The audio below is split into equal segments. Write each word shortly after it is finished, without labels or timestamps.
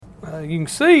You can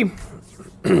see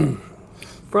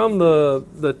from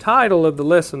the title of the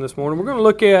lesson this morning, we're going to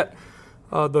look at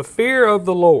the fear of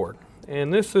the Lord.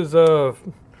 And this is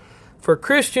for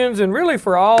Christians and really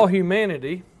for all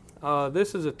humanity.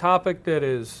 This is a topic that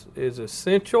is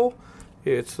essential.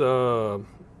 It's I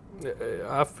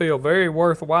feel very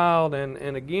worthwhile,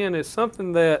 and again, it's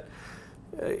something that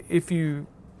if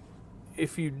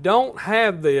you don't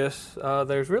have this,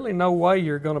 there's really no way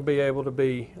you're going to be able to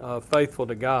be faithful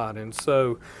to God. And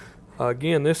so,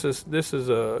 again, this is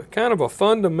a kind of a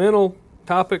fundamental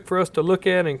topic for us to look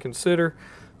at and consider,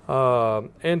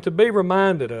 and to be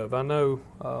reminded of. I know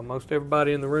most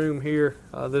everybody in the room here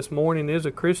this morning is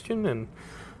a Christian, and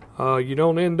you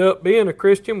don't end up being a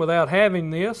Christian without having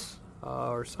this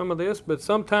or some of this, but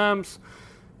sometimes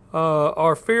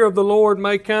our fear of the Lord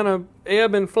may kind of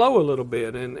ebb and flow a little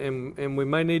bit, and we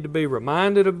may need to be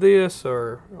reminded of this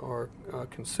or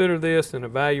consider this and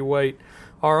evaluate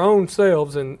our own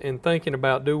selves in thinking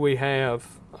about, do we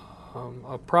have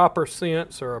a proper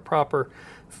sense or a proper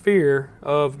fear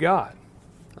of God.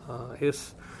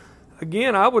 It's,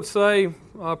 again, I would say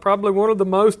probably one of the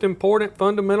most important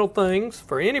fundamental things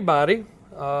for anybody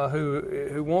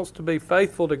who wants to be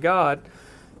faithful to God,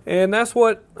 and that's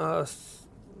what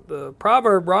the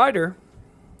proverb writer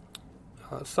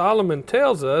Solomon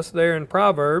tells us there in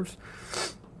Proverbs,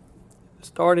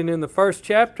 starting in the first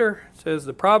chapter. It says,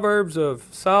 the Proverbs of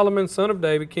Solomon, son of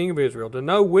David, king of Israel, to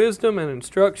know wisdom and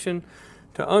instruction,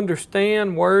 to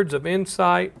understand words of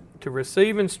insight, to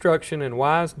receive instruction in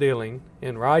wise dealing,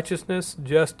 in righteousness,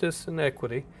 justice, and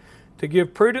equity, to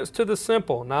give prudence to the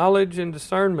simple, knowledge and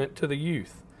discernment to the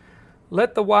youth.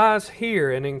 Let the wise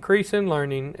hear and increase in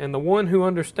learning, and the one who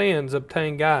understands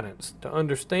obtain guidance, to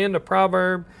understand a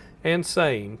proverb and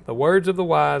saying, the words of the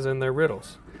wise and their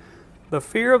riddles. The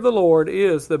fear of the Lord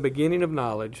is the beginning of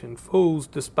knowledge, and fools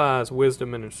despise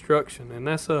wisdom and instruction. And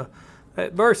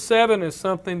that verse 7 is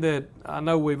something that I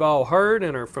know we've all heard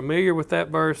and are familiar with that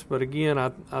verse, but again,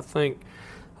 I think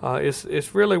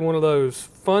it's really one of those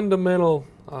fundamental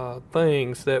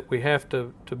things that we have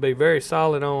to be very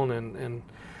solid on and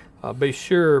be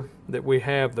sure that we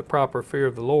have the proper fear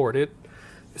of the Lord.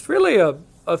 It's really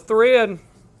a thread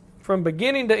from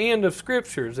beginning to end of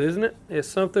Scriptures, isn't it? It's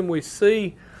something we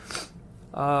see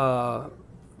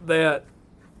that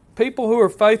people who are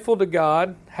faithful to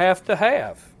God have to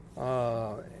have.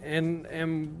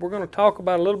 And we're going to talk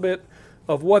about a little bit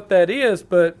of what that is,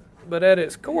 but at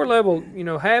its core level,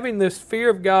 having this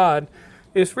fear of God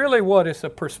is really what? It's a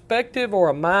perspective or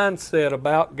a mindset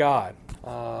about God.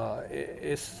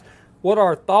 It's what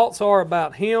our thoughts are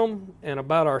about Him and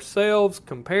about ourselves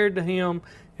compared to Him,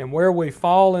 and where we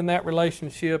fall in that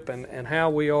relationship, and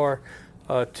how we are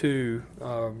to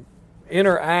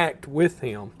interact with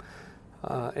Him.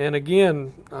 And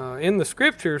again, in the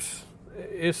Scriptures,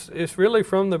 it's really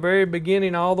from the very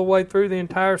beginning all the way through the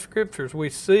entire Scriptures, we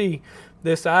see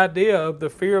this idea of the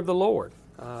fear of the Lord.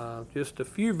 Just a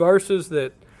few verses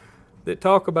that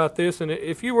talk about this, and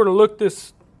if you were to look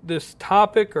this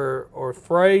topic or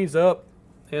phrase up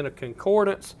in a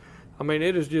concordance, I mean,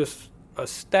 it is just a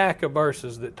stack of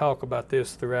verses that talk about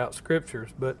this throughout Scriptures.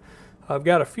 But I've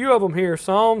got a few of them here.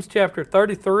 Psalms chapter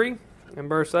 33 and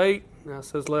verse 8, it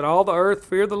says, let all the earth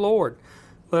fear the Lord.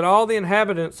 Let all the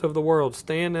inhabitants of the world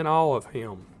stand in awe of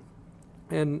Him.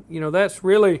 And, that's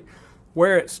really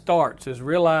where it starts, is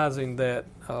realizing that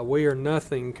we are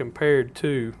nothing compared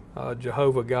to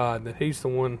Jehovah God, that He's the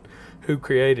one who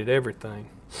created everything.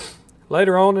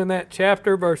 Later on in that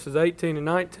chapter, verses 18 and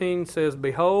 19 says,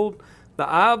 behold, the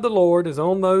eye of the Lord is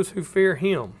on those who fear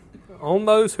Him, on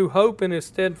those who hope in His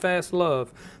steadfast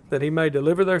love, that He may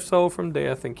deliver their soul from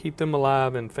death and keep them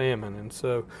alive in famine. And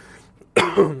so,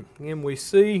 again, we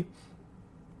see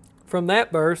from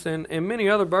that verse and many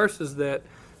other verses that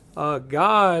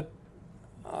God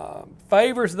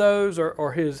favors those,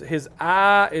 or His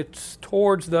eye, it's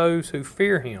towards those who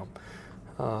fear Him.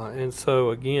 And so,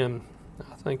 again,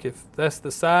 I think if that's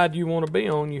the side you want to be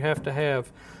on, you have to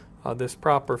have this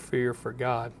proper fear for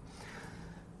God.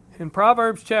 In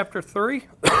Proverbs chapter 3,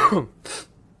 it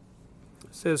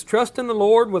says, trust in the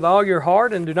Lord with all your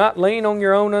heart and do not lean on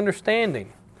your own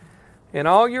understanding. In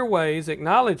all your ways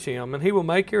acknowledge Him, and He will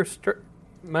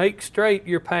make straight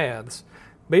your paths.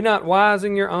 Be not wise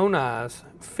in your own eyes.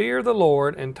 Fear the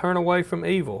Lord and turn away from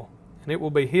evil, and it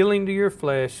will be healing to your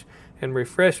flesh and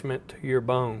refreshment to your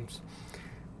bones.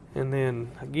 And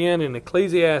then again in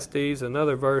Ecclesiastes,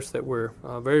 another verse that we're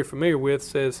very familiar with,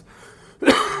 says,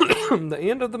 the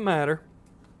end of the matter,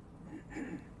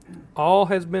 all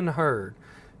has been heard.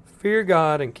 Fear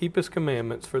God and keep His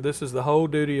commandments, for this is the whole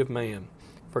duty of man.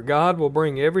 For God will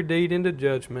bring every deed into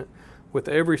judgment with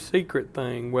every secret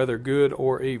thing, whether good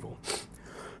or evil.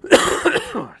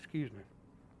 Excuse me.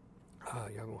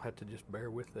 Y'all going to have to just bear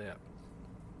with that.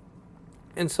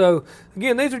 And so,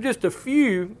 again, these are just a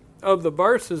few of the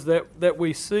verses that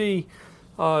we see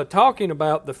talking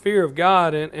about the fear of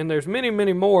God, and there's many,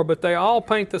 many more, but they all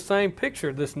paint the same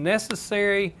picture, this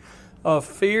necessary of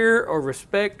fear or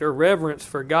respect or reverence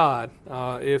for God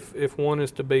if one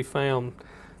is to be found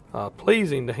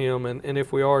pleasing to Him, and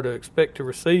if we are to expect to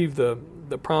receive the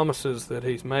promises that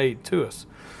He's made to us.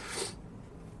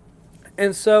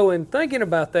 And so in thinking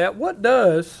about that, what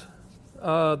does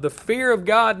the fear of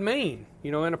God mean,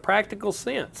 in a practical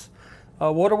sense?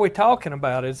 What are we talking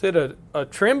about? Is it a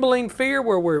trembling fear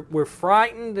where we're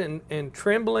frightened and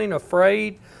trembling,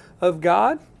 afraid of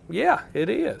God? Yeah, it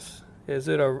is. Is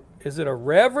it a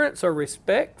reverence or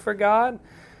respect for God?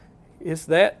 It's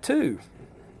that too.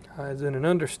 Is it an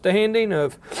understanding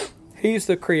of He's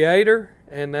the Creator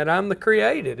and that I'm the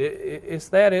created? It's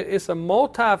a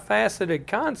multifaceted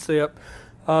concept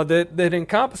that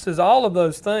encompasses all of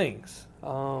those things.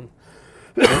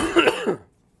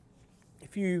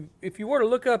 If you were to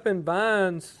look up in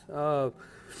Vines, there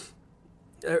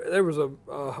was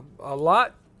a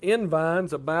lot in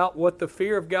Vines about what the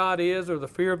fear of God is or the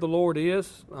fear of the Lord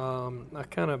is. I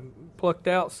kind of plucked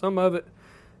out some of it,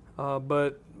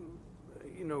 but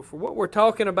for what we're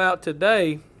talking about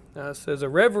today, it says a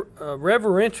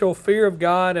reverential fear of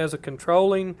God as a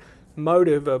controlling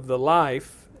motive of the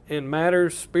life in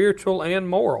matters spiritual and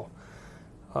moral.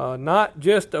 Not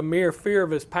just a mere fear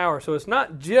of His power. So it's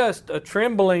not just a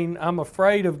trembling, I'm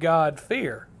afraid of God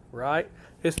fear, right?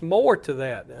 It's more to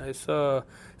that. It's a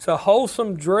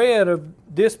wholesome dread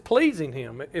of displeasing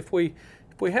Him. If we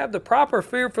have the proper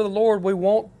fear for the Lord, we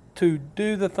want to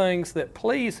do the things that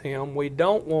please Him. We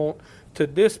don't want to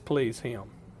displease Him.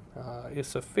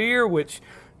 It's a fear which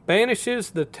banishes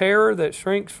the terror that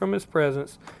shrinks from His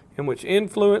presence, and which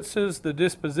influences the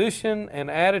disposition and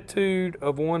attitude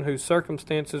of one whose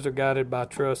circumstances are guided by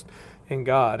trust in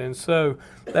God. And so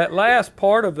that last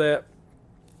part of that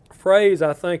phrase,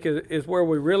 I think, is where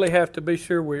we really have to be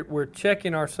sure we're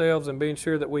checking ourselves and being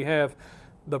sure that we have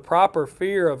the proper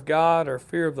fear of God or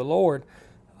fear of the Lord.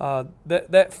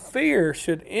 That fear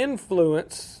should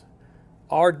influence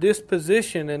our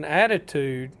disposition and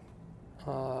attitude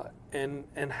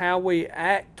and how we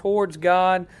act towards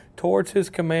God, towards His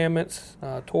commandments,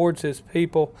 towards His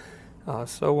people,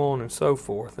 so on and so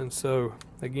forth. And so,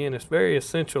 again, it's very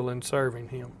essential in serving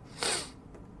Him.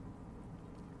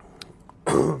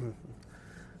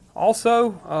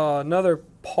 Also, another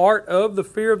part of the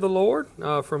fear of the Lord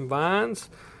from Vines.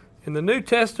 In the New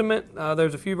Testament,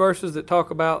 there's a few verses that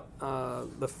talk about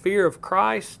the fear of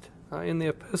Christ in the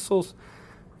epistles.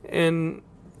 And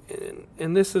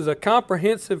this is a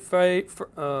comprehensive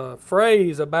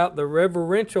phrase about the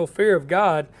reverential fear of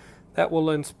God that will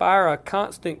inspire a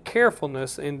constant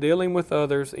carefulness in dealing with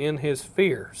others in His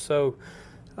fear. So,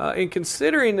 in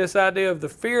considering this idea of the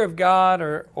fear of God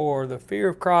or the fear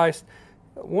of Christ,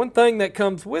 one thing that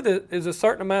comes with it is a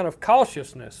certain amount of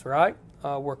cautiousness, right?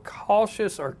 We're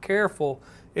cautious or careful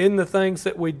in the things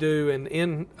that we do and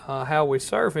in how we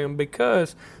serve Him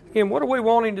because, again, what are we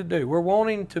wanting to do? We're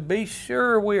wanting to be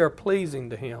sure we are pleasing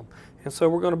to Him. And so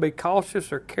we're going to be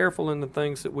cautious or careful in the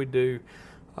things that we do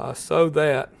so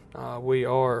that we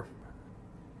are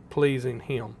pleasing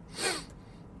Him.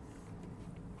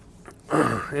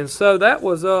 And so that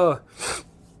was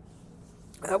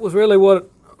really what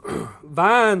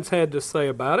Vines had to say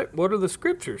about it. What do the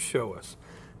Scriptures show us?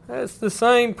 It's the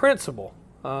same principle.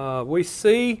 We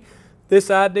see this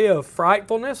idea of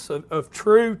frightfulness, of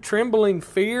true trembling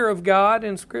fear of God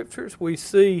in Scriptures. We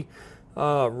see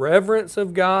reverence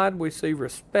of God. We see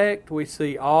respect. We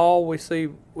see awe. We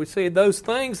see those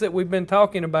things that we've been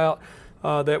talking about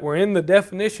that were in the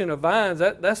definition of Vines.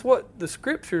 That's what the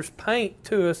Scriptures paint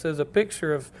to us as a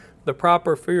picture of the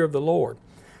proper fear of the Lord.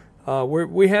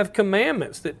 We have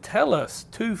commandments that tell us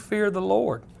to fear the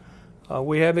Lord.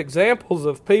 We have examples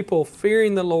of people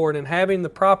fearing the Lord and having the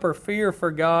proper fear for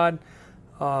God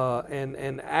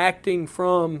and acting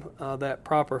from that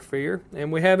proper fear.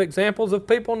 And we have examples of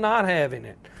people not having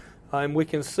it. And we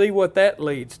can see what that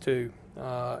leads to.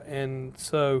 And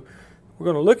so we're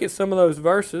going to look at some of those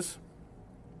verses.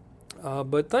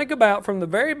 But think about from the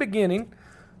very beginning,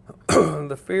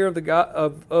 the fear of the God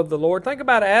of the Lord. Think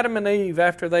about Adam and Eve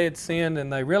after they had sinned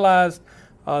and they realized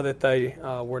that they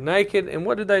were naked. And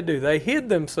what did they do? They hid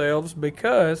themselves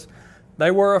because they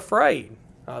were afraid.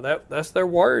 That's their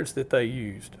words that they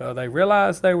used. They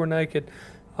realized they were naked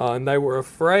and they were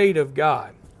afraid of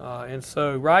God. And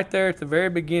so right there at the very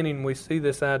beginning we see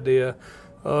this idea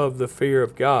of the fear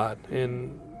of God.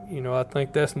 And I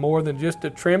think that's more than just a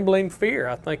trembling fear.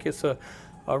 I think it's a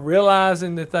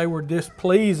realizing that they were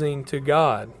displeasing to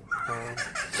God.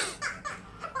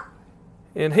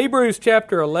 In Hebrews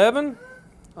chapter 11,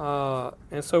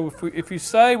 and so if you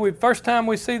say, first time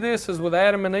we see this is with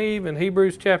Adam and Eve. In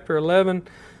Hebrews chapter 11,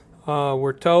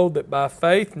 we're told that by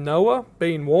faith Noah,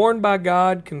 being warned by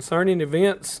God concerning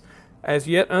events as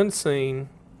yet unseen,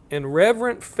 in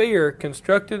reverent fear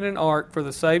constructed an ark for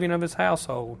the saving of his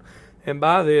household. And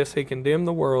by this he condemned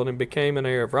the world and became an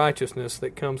heir of righteousness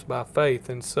that comes by faith.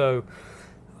 And so,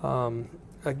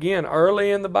 again, early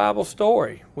in the Bible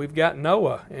story, we've got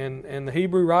Noah, and the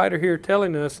Hebrew writer here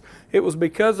telling us it was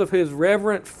because of his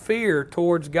reverent fear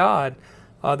towards God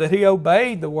that he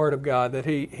obeyed the Word of God, that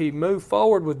he moved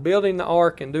forward with building the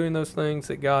ark and doing those things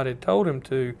that God had told him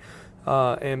to.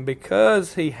 And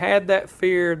because he had that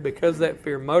fear, because that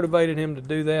fear motivated him to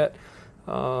do that,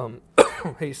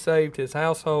 he saved his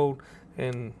household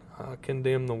and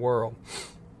condemned the world.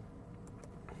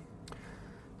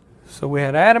 So we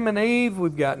had Adam and Eve,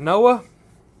 we've got Noah,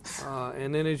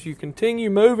 and then as you continue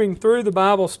moving through the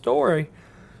Bible story,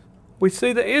 we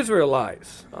see the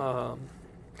Israelites.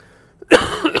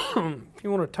 If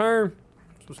you want to turn,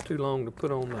 this was too long to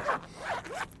put on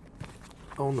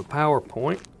the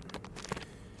PowerPoint.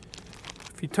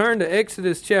 If you turn to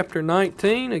Exodus chapter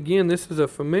 19, again, this is a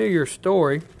familiar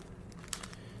story.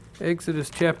 Exodus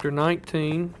chapter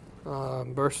 19,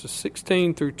 verses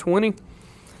 16 through 20.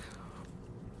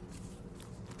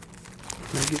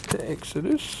 Let me get to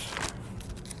Exodus.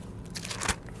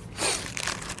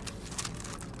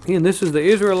 Again, this is the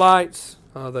Israelites.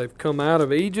 They've come out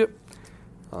of Egypt,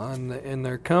 and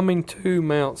they're coming to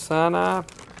Mount Sinai.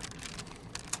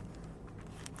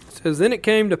 It says, Then it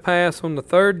came to pass on the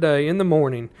third day in the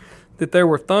morning that there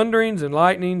were thunderings and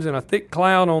lightnings and a thick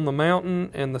cloud on the mountain,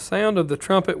 and the sound of the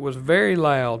trumpet was very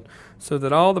loud, so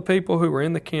that all the people who were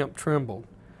in the camp trembled.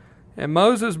 And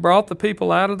Moses brought the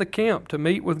people out of the camp to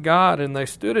meet with God, and they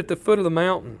stood at the foot of the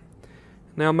mountain.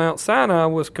 Now Mount Sinai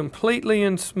was completely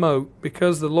in smoke,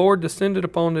 because the Lord descended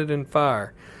upon it in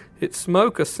fire. Its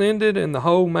smoke ascended, and the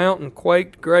whole mountain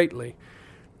quaked greatly.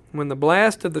 When the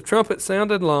blast of the trumpet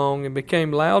sounded long and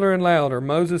became louder and louder,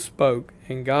 Moses spoke,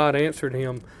 and God answered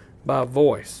him by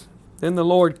voice. Then the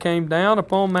Lord came down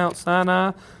upon Mount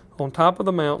Sinai on top of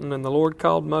the mountain, and the Lord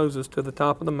called Moses to the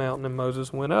top of the mountain, and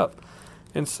Moses went up.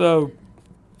 And so,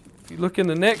 if you look in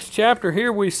the next chapter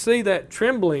here, we see that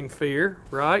trembling fear,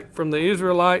 right, from the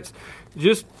Israelites,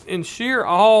 just in sheer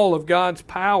awe of God's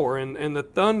power and the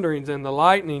thunderings and the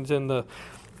lightnings and the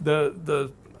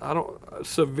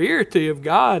severity of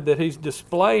God that He's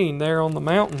displaying there on the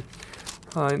mountain.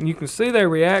 And you can see their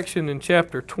reaction in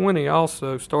chapter 20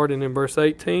 also, starting in verse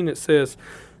 18. It says,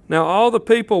 Now all the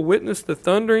people witnessed the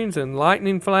thunderings and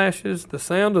lightning flashes, the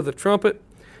sound of the trumpet,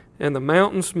 and the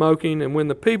mountain smoking. And when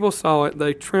the people saw it,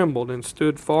 they trembled and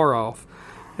stood far off.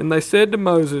 And they said to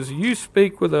Moses, You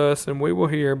speak with us, and we will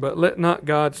hear, but let not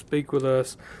God speak with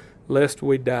us, lest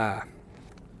we die.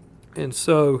 And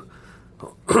so,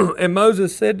 and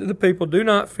Moses said to the people, Do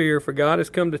not fear, for God has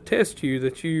come to test you,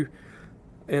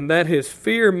 that His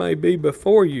fear may be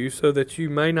before you, so that you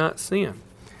may not sin.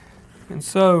 And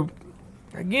so,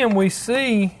 again, we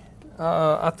see,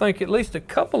 I think, at least a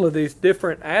couple of these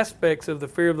different aspects of the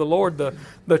fear of the Lord,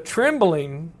 the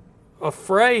trembling,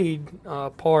 afraid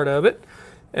part of it,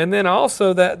 and then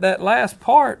also that last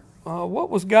part, what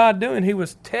was God doing? He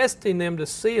was testing them to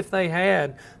see if they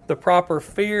had the proper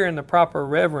fear and the proper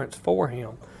reverence for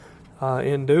Him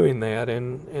in doing that.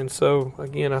 And so,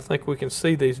 again, I think we can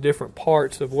see these different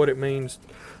parts of what it means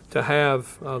to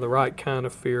have the right kind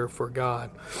of fear for God.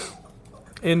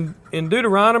 In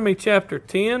Deuteronomy chapter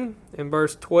 10, in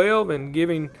verse 12, and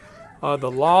giving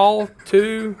the law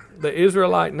to the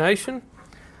Israelite nation,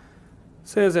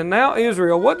 says, And now,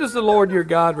 Israel, what does the Lord your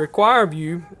God require of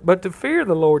you but to fear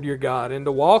the Lord your God, and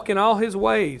to walk in all His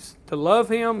ways, to love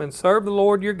Him and serve the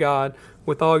Lord your God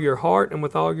with all your heart and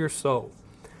with all your soul?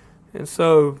 And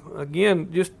so,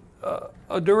 again, just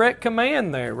a direct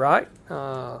command there, right?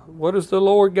 What does the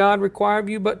Lord God require of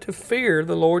you but to fear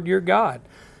the Lord your God,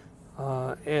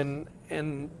 and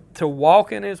to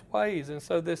walk in His ways? And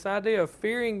so this idea of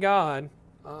fearing God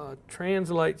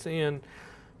translates in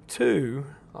to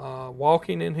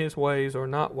walking in His ways or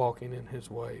not walking in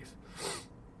His ways.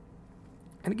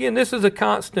 And again, this is a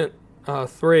constant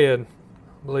thread,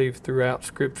 I believe, throughout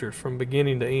Scriptures from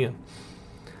beginning to end.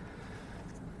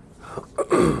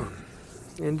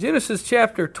 In Genesis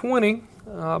chapter 20,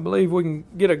 I believe we can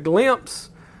get a glimpse,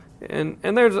 and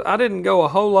I didn't go a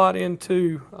whole lot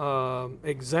into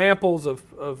examples of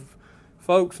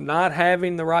folks not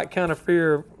having the right kind of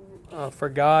fear for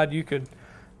God. You could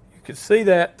you could see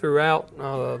that throughout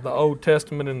the Old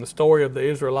Testament in the story of the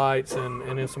Israelites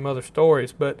and in some other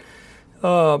stories. But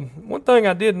one thing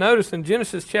I did notice in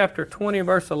Genesis chapter 20,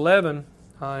 verse 11,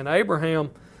 in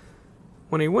Abraham,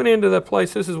 when he went into that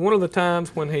place, this is one of the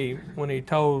times when he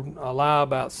told a lie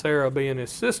about Sarah being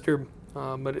his sister.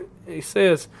 But he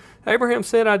says, Abraham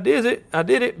said, I did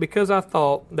it because I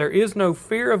thought, there is no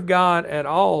fear of God at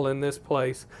all in this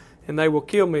place, and they will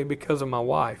kill me because of my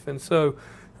wife. And so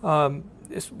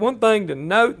it's one thing to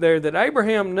note there that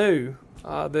Abraham knew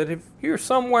that if you're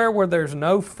somewhere where there's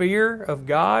no fear of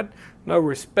God, no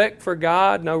respect for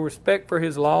God, no respect for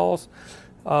His laws,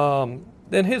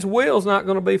 then His will is not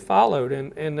going to be followed.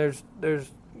 And there's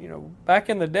back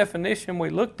in the definition we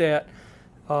looked at,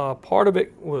 part of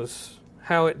it was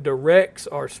how it directs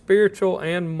our spiritual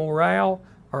and moral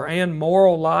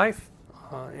life.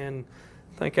 And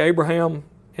I think Abraham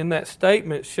in that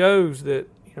statement shows that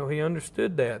he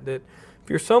understood that if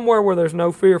you're somewhere where there's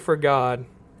no fear for God,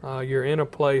 you're in a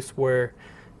place where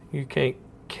you can't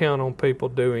count on people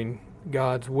doing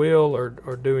God's will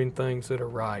or doing things that are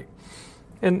right.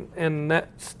 And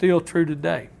that's still true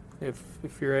today. If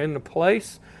you're in a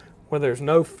place where there's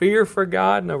no fear for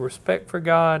God, no respect for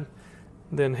God,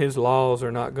 then His laws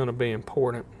are not going to be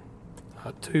important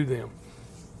to them.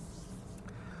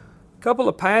 A couple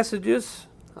of passages,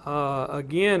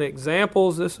 again,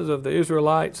 examples. This is of the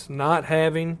Israelites not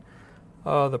having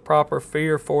the proper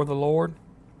fear for the Lord.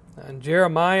 In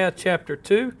Jeremiah chapter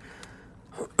 2,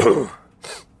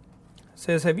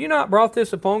 says, have you not brought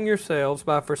this upon yourselves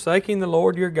by forsaking the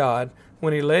Lord your God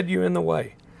when He led you in the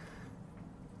way?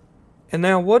 And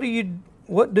now what do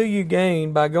you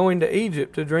gain by going to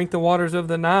Egypt to drink the waters of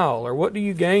the Nile? Or what do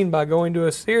you gain by going to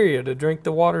Assyria to drink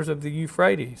the waters of the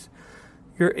Euphrates?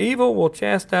 Your evil will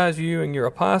chastise you, and your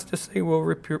apostasy will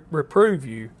reprove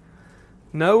you.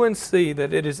 Know and see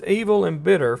that it is evil and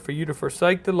bitter for you to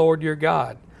forsake the Lord your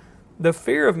God. The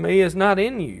fear of me is not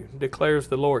in you, declares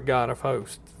the Lord God of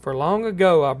hosts. For long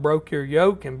ago I broke your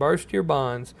yoke and burst your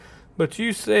bonds, but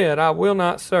you said, I will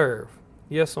not serve.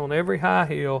 Yes, on every high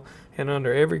hill and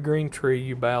under every green tree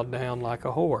you bowed down like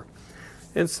a whore.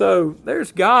 And so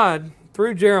there's God,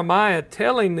 through Jeremiah,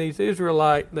 telling the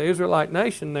Israelite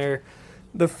nation there,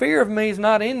 the fear of me is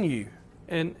not in you.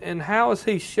 And how is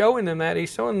He showing them that?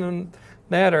 He's showing them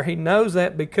that, or He knows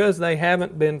that because they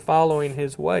haven't been following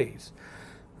His ways.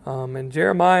 In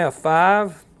Jeremiah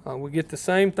 5, we get the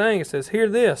same thing. It says, hear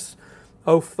this,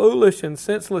 O foolish and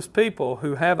senseless people,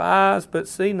 who have eyes but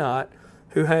see not,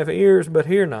 who have ears but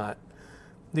hear not.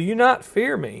 Do you not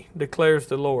fear me, declares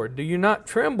the Lord? Do you not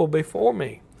tremble before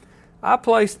me? I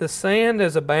place the sand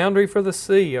as a boundary for the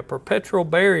sea, a perpetual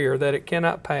barrier that it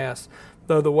cannot pass.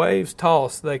 Though the waves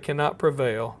toss, they cannot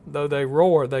prevail. Though they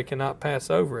roar, they cannot pass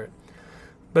over it.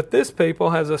 But this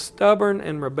people has a stubborn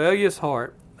and rebellious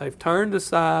heart. They've turned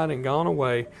aside and gone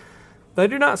away. They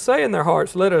do not say in their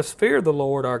hearts, let us fear the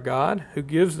Lord our God, who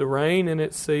gives the rain in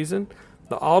its season,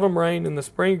 the autumn rain and the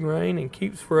spring rain, and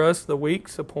keeps for us the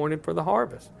weeks appointed for the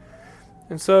harvest.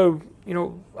 And so,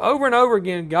 over and over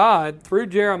again, God, through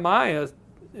Jeremiah,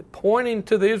 pointing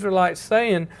to the Israelites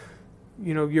saying,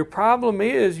 your problem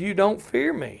is you don't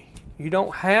fear me. You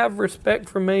don't have respect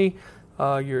for me.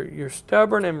 You're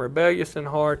stubborn and rebellious in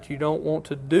heart. You don't want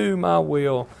to do my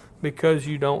will because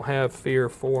you don't have fear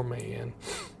for me.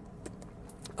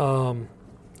 And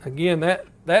again,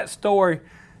 that story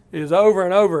is over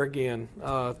and over again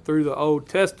through the Old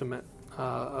Testament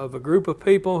of a group of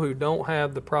people who don't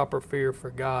have the proper fear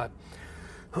for God.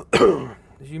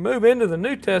 As you move into the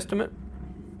New Testament,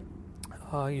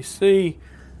 you see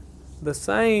the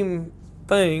same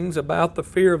things about the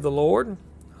fear of the Lord.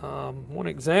 One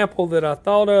example that I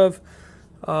thought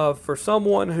of for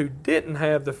someone who didn't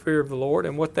have the fear of the Lord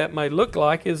and what that may look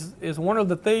like is one of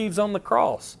the thieves on the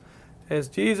cross. As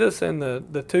Jesus and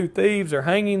the two thieves are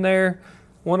hanging there,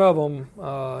 one of them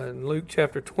in Luke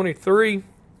chapter 23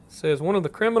 says, one of the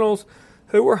criminals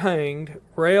who were hanged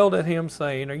railed at him,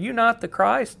 saying, are you not the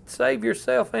Christ? Save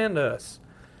yourself and us.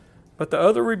 But the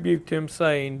other rebuked him,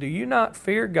 saying, do you not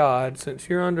fear God, since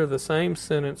you're under the same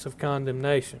sentence of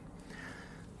condemnation?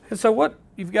 And so what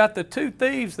you've got the two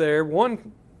thieves there,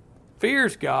 one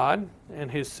fears God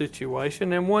and his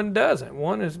situation, and one doesn't.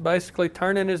 One is basically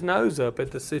turning his nose up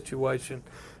at the situation,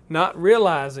 not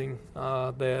realizing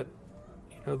that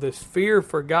this fear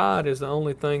for God is the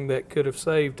only thing that could have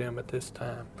saved him at this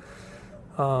time.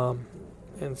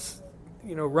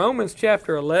 Romans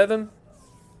chapter 11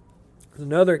 is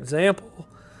another example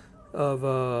of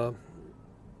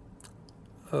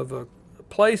a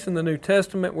place in the New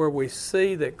Testament where we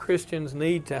see that Christians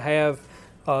need to have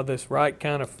this right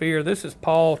kind of fear. This is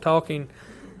Paul talking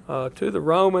to the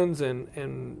Romans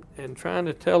and trying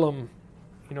to tell them,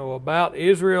 about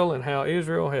Israel and how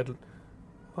Israel had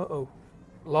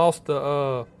lost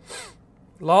the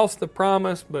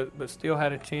promise, but still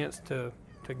had a chance to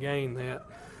gain that.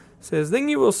 It says, "Then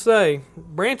you will say,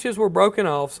 branches were broken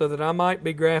off so that I might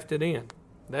be grafted in.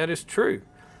 That is true.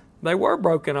 They were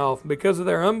broken off because of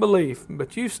their unbelief,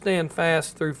 but you stand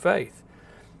fast through faith.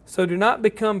 So do not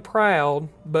become proud,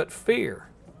 but fear.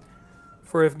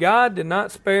 For if God did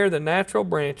not spare the natural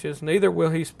branches, neither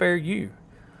will he spare you.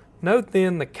 Note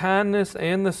then the kindness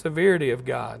and the severity of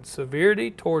God. Severity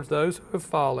towards those who have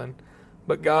fallen,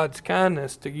 but God's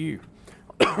kindness to you,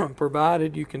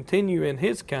 provided you continue in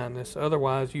his kindness,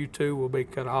 otherwise you too will be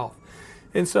cut off."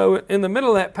 And so in the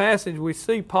middle of that passage, we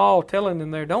see Paul telling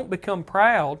them there, don't become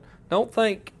proud. Don't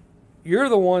think you're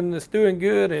the one that's doing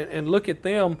good and look at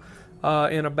them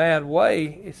in a bad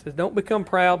way. He says, don't become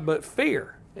proud, but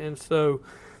fear. And so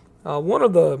one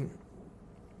of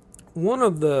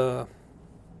the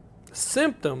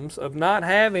symptoms of not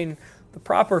having the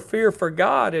proper fear for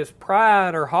God is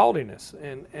pride or haughtiness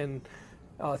and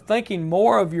thinking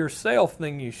more of yourself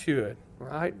than you should,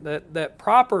 right? That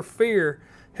proper fear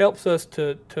helps us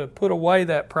to put away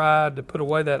that pride, to put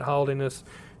away that haughtiness,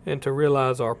 and to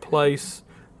realize our place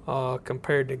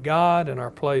compared to God and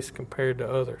our place compared to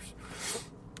others.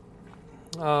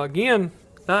 Again,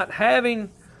 not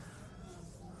having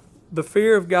the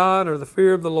fear of God or the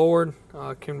fear of the Lord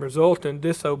can result in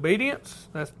disobedience.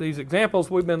 That's these examples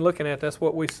we've been looking at. That's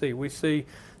what we see. We see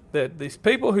that these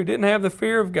people who didn't have the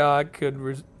fear of God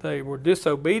they were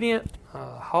disobedient,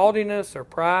 haughtiness or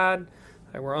pride.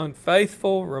 They were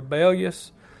unfaithful,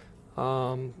 rebellious.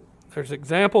 There's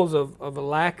examples of a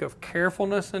lack of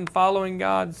carefulness in following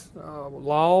God's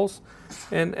laws.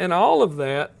 And all of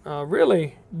that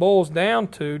really boils down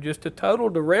to just a total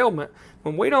derailment.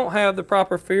 When we don't have the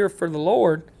proper fear for the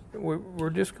Lord,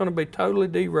 we're just going to be totally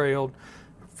derailed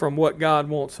from what God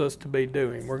wants us to be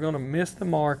doing. We're going to miss the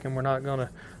mark, and we're not going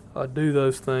to do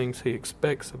those things he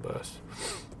expects of us.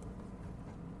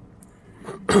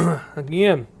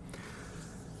 Again,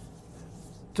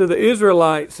 to the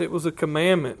Israelites, it was a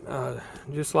commandment,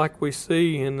 just like we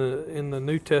see in the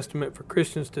New Testament for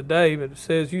Christians today. But it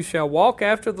says, "You shall walk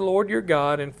after the Lord your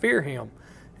God and fear him,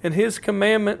 and his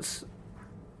commandments,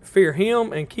 fear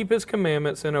him and keep his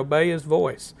commandments and obey his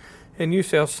voice, and you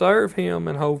shall serve him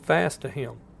and hold fast to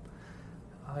him."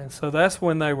 And so that's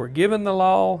when they were given the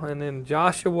law, and then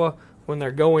Joshua, when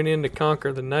they're going in to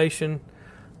conquer the nation,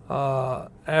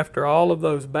 after all of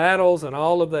those battles and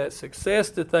all of that success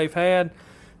that they've had,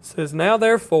 says, "Now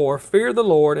therefore fear the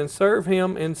Lord and serve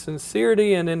him in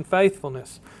sincerity and in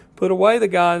faithfulness. Put away the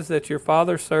gods that your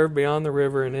fathers served beyond the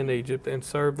river and in Egypt, and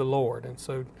serve the Lord." And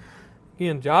so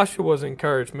again, Joshua's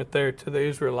encouragement there to the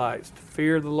Israelites to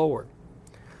fear the Lord.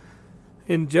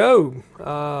 In Job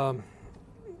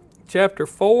chapter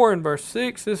 4 and verse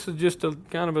 6, this is just a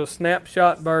kind of a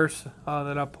snapshot verse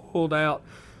that I pulled out.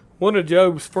 One of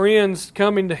Job's friends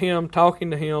coming to him, talking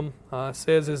to him,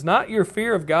 says, "Is not your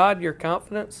fear of God your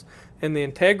confidence, and the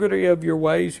integrity of your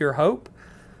ways your hope?"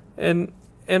 And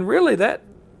really that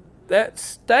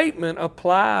statement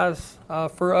applies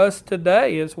for us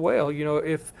today as well.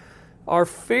 If our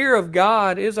fear of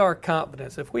God is our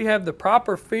confidence, if we have the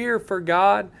proper fear for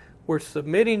God, we're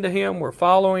submitting to him, we're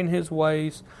following his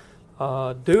ways,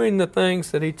 doing the things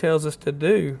that he tells us to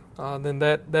do, then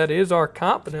that is our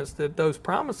confidence that those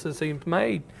promises he's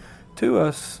made to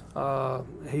us,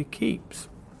 he keeps.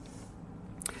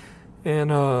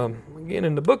 And again,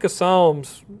 in the book of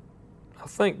Psalms, I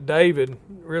think David,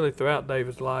 really throughout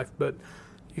David's life, but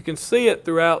you can see it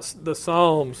throughout the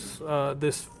Psalms,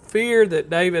 this fear that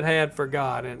David had for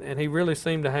God, and he really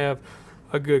seemed to have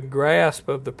a good grasp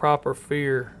of the proper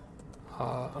fear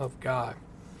of God.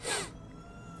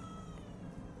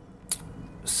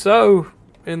 So,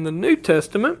 in the New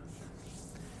Testament,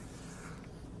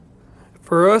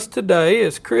 for us today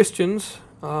as Christians,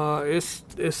 it's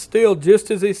still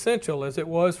just as essential as it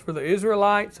was for the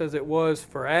Israelites, as it was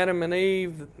for Adam and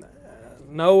Eve,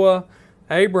 Noah,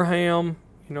 Abraham,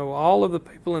 all of the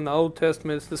people in the Old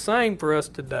Testament. It's the same for us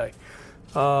today.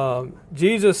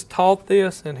 Jesus taught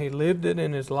this, and he lived it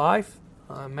in his life.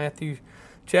 Matthew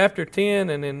chapter 10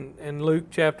 and in Luke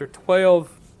chapter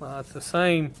 12, it's the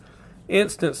same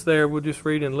instance there. We'll just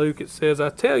read in Luke. It says, "I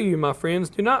tell you, my friends,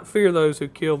 do not fear those who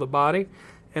kill the body,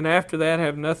 and after that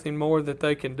have nothing more that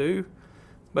they can do.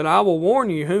 But I will warn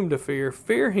you whom to fear.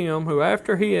 Fear him who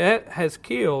after he has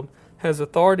killed has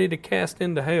authority to cast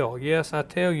into hell. Yes, I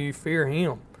tell you, fear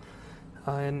him."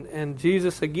 And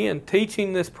Jesus, again,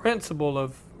 teaching this principle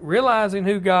of realizing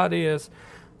who God is,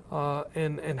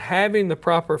 and having the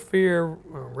proper fear,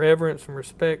 reverence, and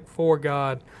respect for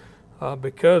God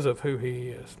because of who He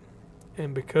is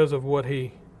and because of what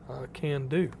He can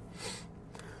do.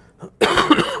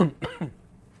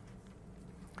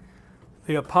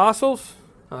 The apostles,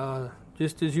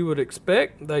 just as you would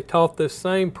expect, they taught this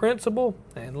same principle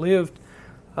and lived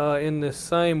in this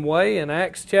same way. In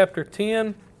Acts chapter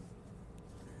 10,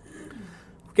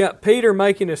 we've got Peter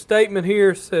making a statement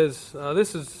here. Says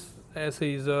this is as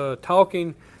he's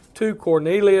talking to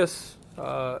Cornelius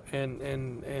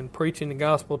and preaching the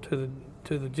gospel to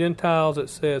the Gentiles. It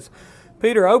says,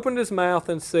 Peter opened his mouth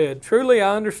and said, "Truly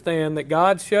I understand that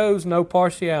God shows no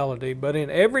partiality, but in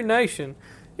every nation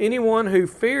anyone who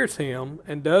fears Him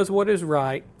and does what is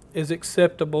right is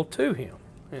acceptable to Him."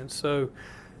 And so,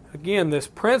 again, this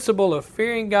principle of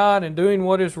fearing God and doing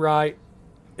what is right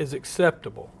is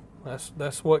acceptable.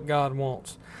 That's what God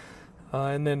wants.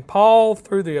 And then Paul,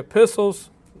 through the epistles,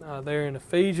 there in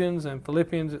Ephesians and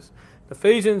Philippians,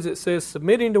 Ephesians it says,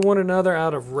 submitting to one another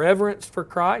out of reverence for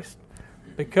Christ.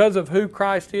 Because of who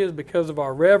Christ is, because of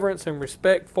our reverence and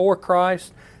respect for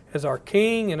Christ as our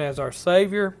King and as our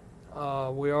Savior,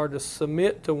 we are to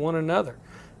submit to one another.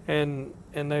 And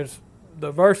there's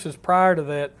the verses prior to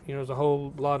that, there's a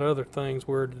whole lot of other things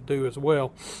we're to do as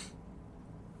well.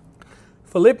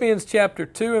 Philippians chapter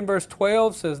 2 and verse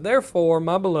 12 says, "Therefore,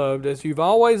 my beloved, as you've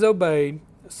always obeyed,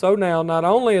 so now, not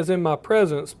only as in my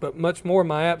presence, but much more in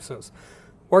my absence,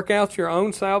 work out your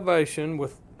own salvation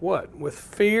with what? With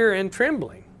fear and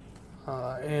trembling."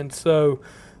 And so,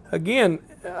 again,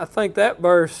 I think that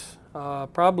verse,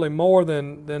 probably more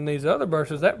than these other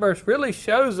verses, that verse really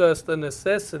shows us the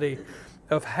necessity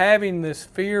of having this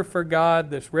fear for God,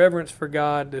 this reverence for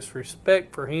God, this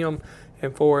respect for Him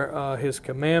and for His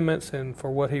commandments and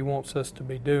for what He wants us to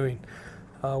be doing.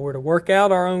 We're to work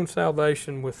out our own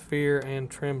salvation with fear and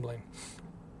trembling.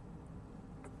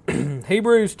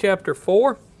 Hebrews chapter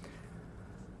 4.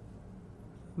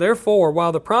 "Therefore,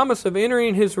 while the promise of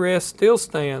entering His rest still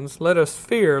stands, let us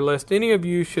fear lest any of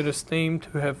you should esteem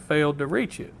to have failed to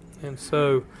reach it." And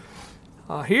so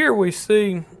here we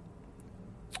see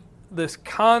this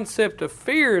concept of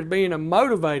fear as being a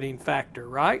motivating factor,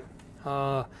 right?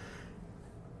 It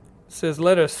says,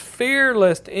 let us fear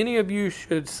lest any of you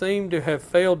should seem to have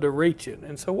failed to reach it.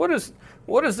 And so what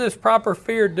does this proper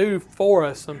fear do for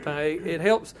us sometimes? It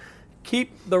helps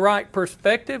keep the right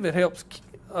perspective. It helps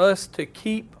us to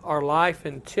keep our life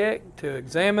in check, to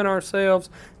examine ourselves,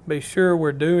 be sure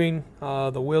we're doing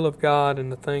the will of God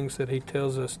and the things that He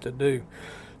tells us to do.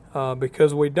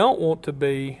 Because we don't want to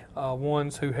be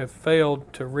ones who have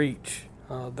failed to reach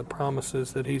the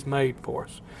promises that He's made for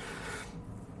us.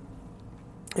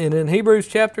 And in Hebrews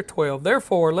chapter 12,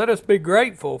 "Therefore let us be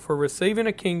grateful for receiving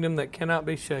a kingdom that cannot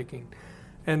be shaken,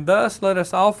 and thus let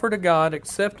us offer to God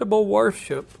acceptable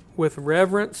worship with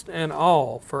reverence and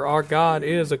awe, for our God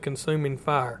is a consuming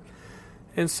fire."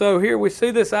 And so here we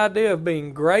see this idea of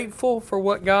being grateful for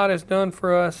what God has done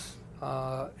for us,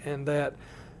 and that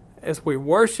as we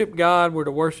worship God, we're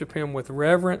to worship Him with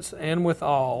reverence and with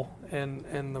awe.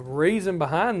 And the reason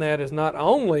behind that is not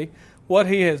only what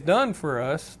He has done for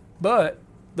us, but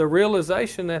the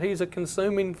realization that He's a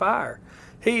consuming fire.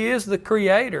 He is the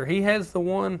Creator. He has the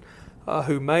one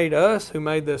who made us, who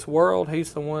made this world.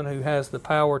 He's the one who has the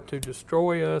power to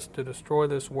destroy us, to destroy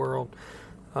this world.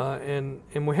 And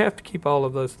we have to keep all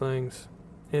of those things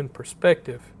in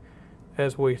perspective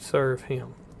as we serve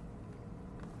Him.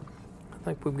 I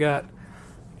think we've got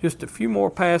just a few more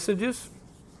passages.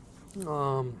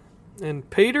 And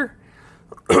Peter,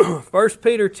 1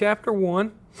 Peter chapter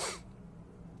 1.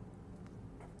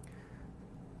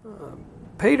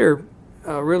 Peter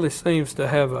really seems to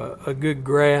have a good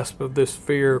grasp of this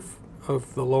fear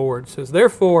of the Lord. It says,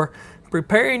 "Therefore,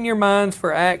 preparing your minds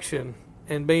for action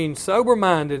and being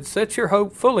sober-minded, set your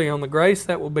hope fully on the grace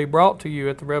that will be brought to you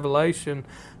at the revelation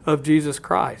of Jesus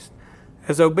Christ.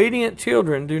 As obedient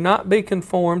children, do not be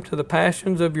conformed to the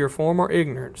passions of your former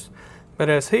ignorance, but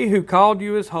as He who called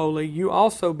you is holy, you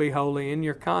also be holy in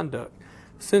your conduct.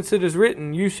 Since it is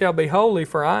written, you shall be holy,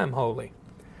 for I am holy.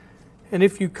 And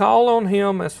if you call on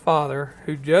Him as Father,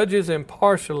 who judges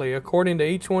impartially according to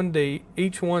each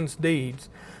one's deeds,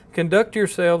 conduct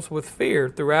yourselves with fear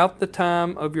throughout the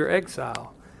time of your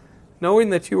exile, knowing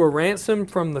that you were ransomed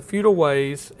from the futile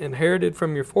ways inherited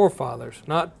from your forefathers,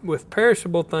 not with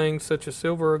perishable things such as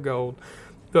silver or gold,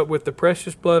 but with the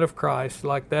precious blood of Christ,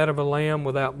 like that of a lamb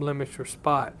without blemish or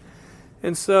spot."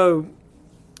 And so,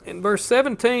 in verse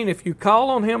 17, if you call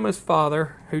on Him as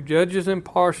Father, who judges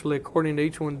impartially according to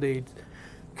each one's deeds,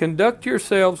 conduct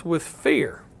yourselves with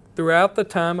fear throughout the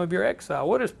time of your exile.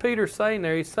 What is Peter saying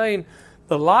there? He's saying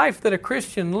the life that a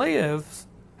Christian lives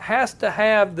has to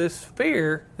have this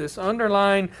fear, this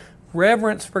underlying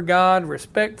reverence for God,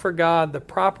 respect for God, the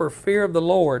proper fear of the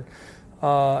Lord,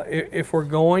 if we're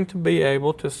going to be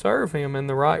able to serve Him in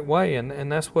the right way.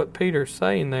 And that's what Peter's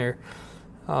saying there,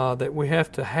 that we have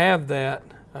to have that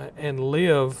and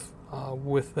live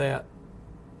with that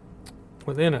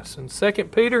within us. In 2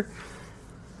 Peter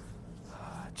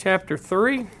chapter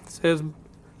 3 says,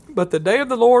 "But the day of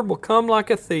the Lord will come like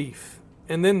a thief,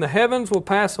 and then the heavens will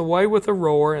pass away with a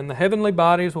roar, and the heavenly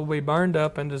bodies will be burned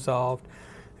up and dissolved,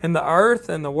 and the earth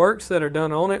and the works that are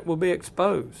done on it will be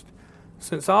exposed.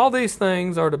 Since all these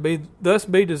things are to thus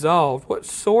be dissolved, what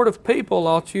sort of people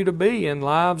ought you to be in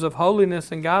lives of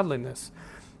holiness and godliness,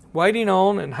 waiting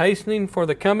on and hastening for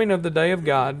the coming of the day of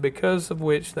God, because of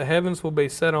which the heavens will be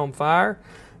set on fire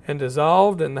and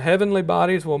dissolved, and the heavenly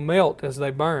bodies will melt as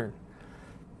they burn.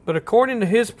 But according to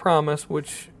His promise,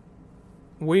 which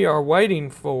we are waiting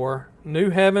for,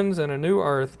 new heavens and a new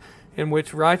earth, in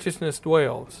which righteousness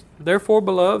dwells. Therefore,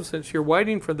 beloved, since you're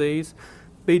waiting for these,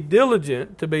 be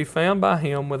diligent to be found by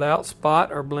Him without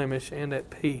spot or blemish and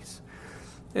at peace."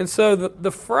 And so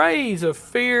the phrase of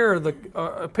fear,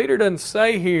 Peter doesn't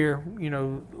say here,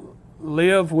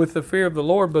 live with the fear of the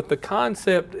Lord, but the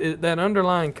concept, that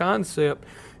underlying concept,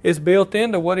 is built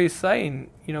into what he's saying.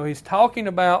 He's talking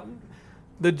about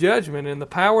the judgment and the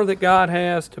power that God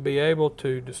has to be able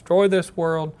to destroy this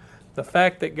world, the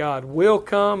fact that God will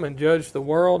come and judge the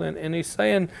world. And he's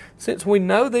saying, since we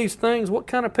know these things, what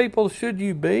kind of people should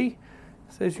you be?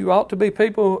 He says you ought to be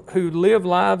people who live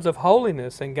lives of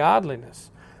holiness and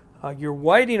godliness. You're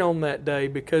waiting on that day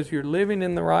because you're living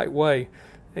in the right way.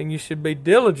 And you should be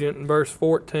diligent, in verse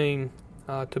 14,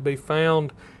 to be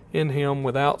found in Him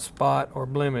without spot or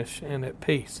blemish and at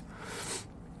peace.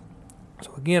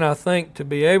 So again, I think to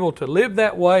be able to live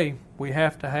that way, we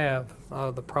have to have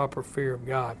the proper fear of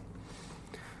God.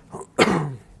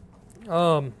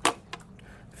 A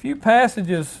few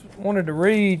passages I wanted to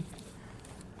read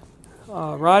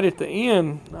right at the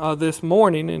end this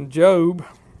morning in Job.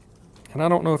 And I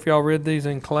don't know if y'all read these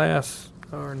in class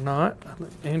or not.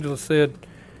 Angela said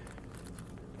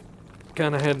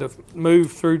kind of had to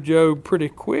move through Job pretty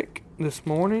quick this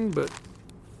morning, but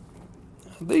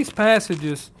these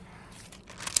passages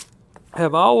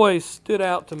have always stood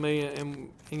out to me, and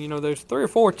there's 3 or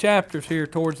 4 chapters here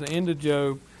towards the end of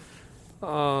Job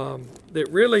that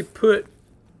really put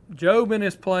Job in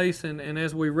his place, and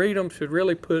as we read them, should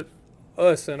really put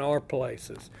us in our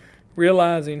places,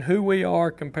 realizing who we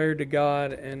are compared to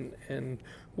God, and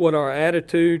what our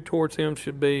attitude towards Him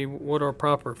should be, what our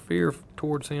proper fear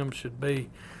towards Him should be.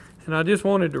 And I just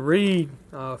wanted to read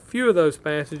a few of those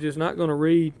passages. Not going to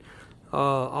read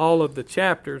all of the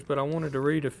chapters, but I wanted to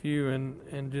read a few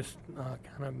and just kind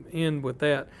of end with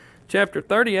that. Chapter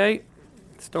 38,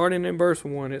 starting in verse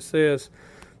 1, it says,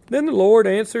 "Then the Lord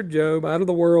answered Job out of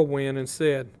the whirlwind and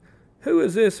said, Who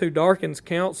is this who darkens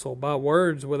counsel by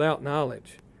words without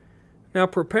knowledge? Now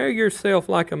prepare yourself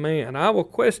like a man. I will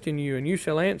question you, and you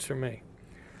shall answer me.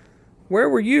 Where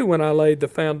were you when I laid the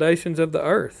foundations of the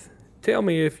earth? Tell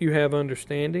me if you have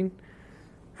understanding.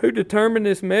 Who determined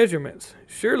its measurements?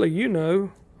 Surely you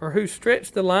know. Or who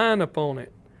stretched the line upon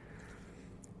it?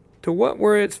 To what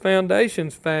were its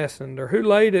foundations fastened? Or who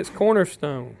laid its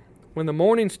cornerstone? When the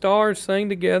morning stars sang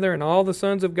together, and all the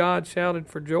sons of God shouted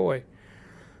for joy?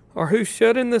 Or who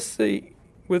shut in the sea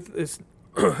with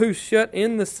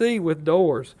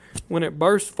doors, when it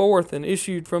burst forth and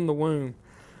issued from the womb?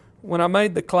 When I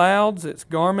made the clouds its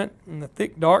garment, and the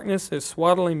thick darkness its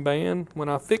swaddling band, when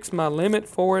I fixed my limit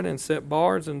for it and set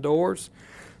bars and doors,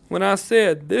 when I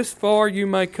said, This far you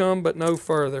may come, but no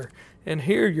further, and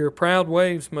here your proud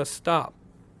waves must stop.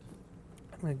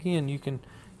 Again, you can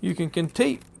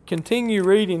continue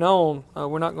reading on.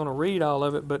 We're not going to read all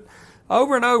of it, but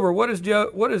over and over, what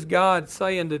is God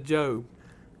saying to Job?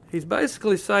 He's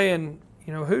basically saying,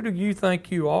 who do you think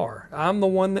you are? I'm the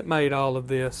one that made all of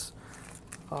this.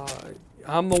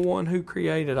 I'm the one who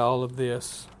created all of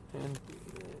this.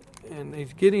 And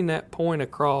he's getting that point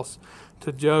across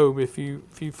to Job. If you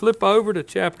flip over to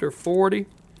chapter 40,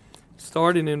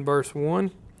 starting in verse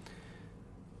 1,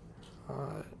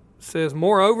 it says,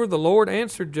 Moreover, the Lord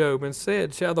answered Job and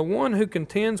said, Shall the one who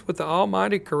contends with the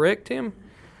Almighty correct him?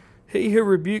 He who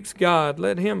rebukes God,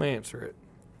 let him answer it.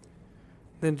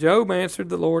 Then Job answered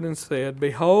the Lord and said,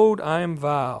 Behold, I am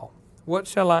vile. What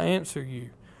shall I answer you?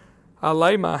 I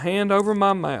lay my hand over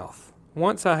my mouth.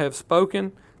 Once I have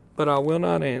spoken, but I will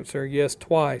not answer. Yes,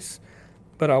 twice,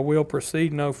 but I will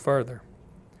proceed no further.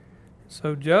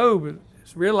 So Job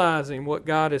is realizing what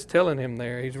God is telling him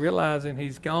there. He's realizing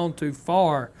he's gone too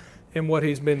far in what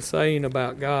he's been saying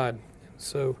about God.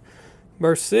 So,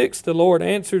 verse 6, the Lord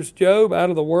answers Job out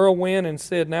of the whirlwind and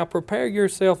said, Now prepare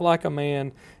yourself like a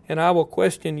man, and I will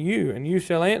question you, and you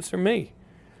shall answer me.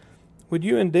 Would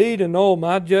you indeed annul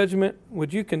my judgment?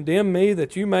 Would you condemn me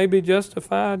that you may be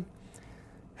justified?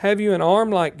 Have you an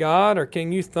arm like God, or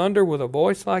can you thunder with a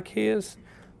voice like His?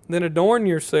 Then adorn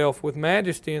yourself with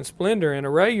majesty and splendor, and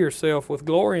array yourself with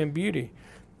glory and beauty.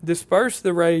 Disperse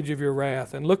the rage of your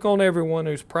wrath, and look on everyone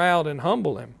who's proud and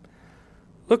humble him.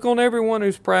 Look on everyone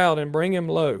who's proud and bring him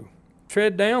low.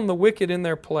 Tread down the wicked in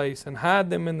their place, and hide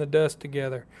them in the dust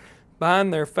together.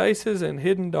 Bind their faces in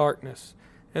hidden darkness.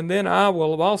 And then I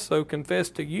will also confess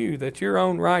to you that your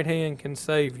own right hand can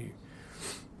save you.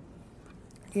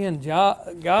 Again,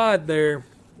 God there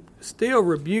still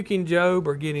rebuking Job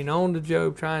or getting on to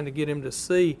Job, trying to get him to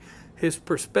see his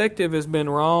perspective has been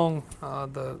wrong.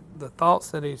 The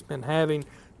thoughts that he's been having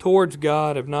towards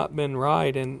God have not been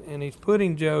right, and he's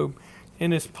putting Job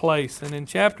in his place. And in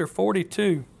chapter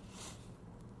 42,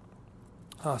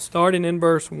 starting in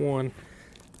verse 1,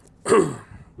 it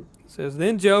says,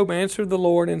 Then Job answered the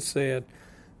Lord and said,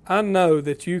 I know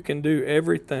that you can do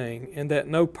everything, and that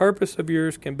no purpose of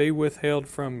yours can be withheld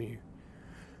from you.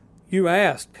 You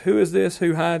asked, Who is this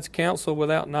who hides counsel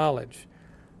without knowledge?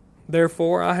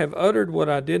 Therefore I have uttered what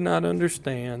I did not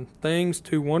understand, things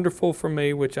too wonderful for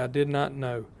me which I did not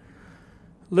know.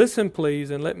 Listen, please,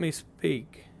 and let me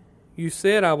speak. You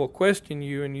said, I will question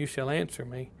you, and you shall answer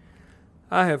me.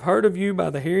 I have heard of you by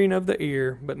the hearing of the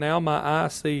ear, but now my eye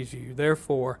sees you.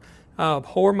 Therefore, I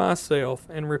abhor myself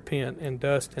and repent in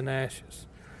dust and ashes.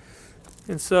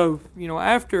 And so,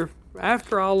 after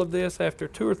all of this, after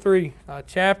 2 or 3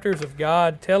 chapters of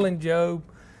God telling Job,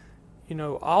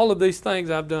 all of these things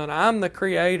I've done, I'm the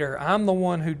creator, I'm the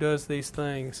one who does these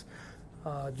things.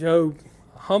 Job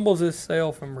humbles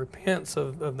himself and repents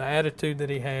of the attitude that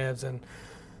he has. And,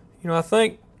 I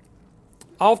think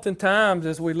oftentimes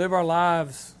as we live our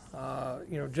lives,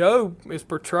 Job is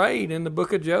portrayed in the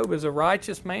book of Job as a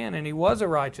righteous man, and he was a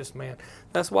righteous man.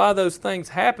 That's why those things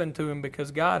happened to him,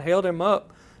 because God held him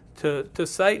up to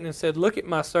Satan and said, Look at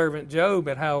my servant Job,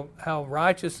 at how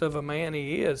righteous of a man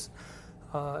he is.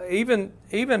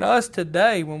 Even us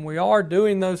today, when we are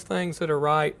doing those things that are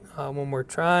right, when we're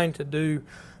trying to do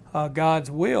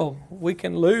God's will, we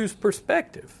can lose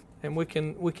perspective, and we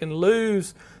can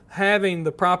lose having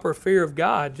the proper fear of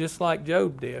God, just like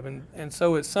Job did. And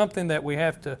so it's something that we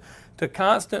have to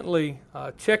constantly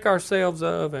check ourselves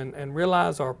of and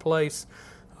realize our place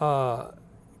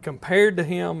compared to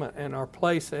Him, and our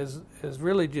place as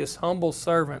really just humble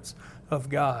servants of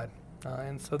God.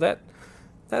 And so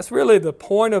that's really the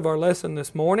point of our lesson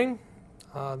this morning,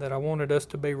 that I wanted us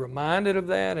to be reminded of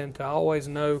that, and to always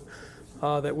know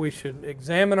that we should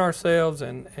examine ourselves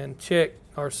and check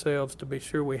ourselves to be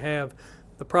sure we have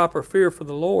the proper fear for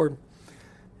the Lord.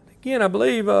 Again, I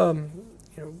believe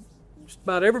just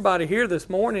about everybody here this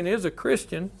morning is a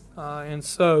Christian, and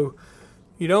so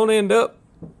you don't end up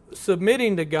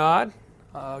submitting to God.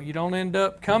 You don't end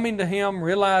up coming to Him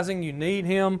realizing you need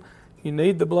Him. You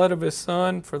need the blood of His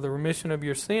Son for the remission of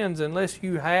your sins, unless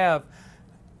you have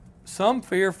some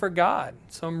fear for God,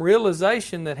 some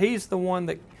realization that He's the one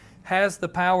that has the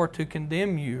power to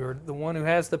condemn you, or the one who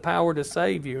has the power to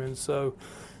save you. And so,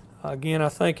 again, I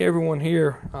think everyone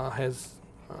here has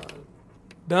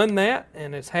done that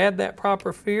and has had that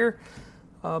proper fear.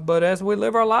 But as we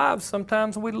live our lives,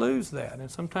 sometimes we lose that, and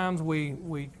sometimes we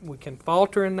can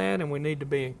falter in that, and we need to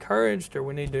be encouraged, or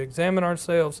we need to examine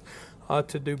ourselves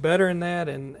to do better in that.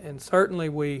 And certainly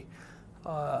we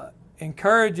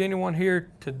encourage anyone here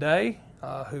today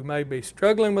who may be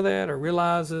struggling with that, or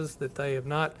realizes that they have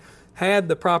not had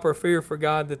the proper fear for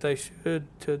God that they should,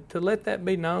 to let that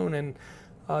be known, and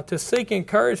to seek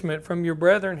encouragement from your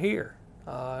brethren here.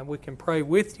 We can pray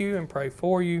with you and pray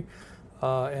for you,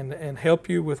 and help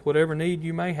you with whatever need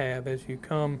you may have as you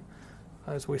come,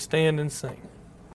 as we stand and sing.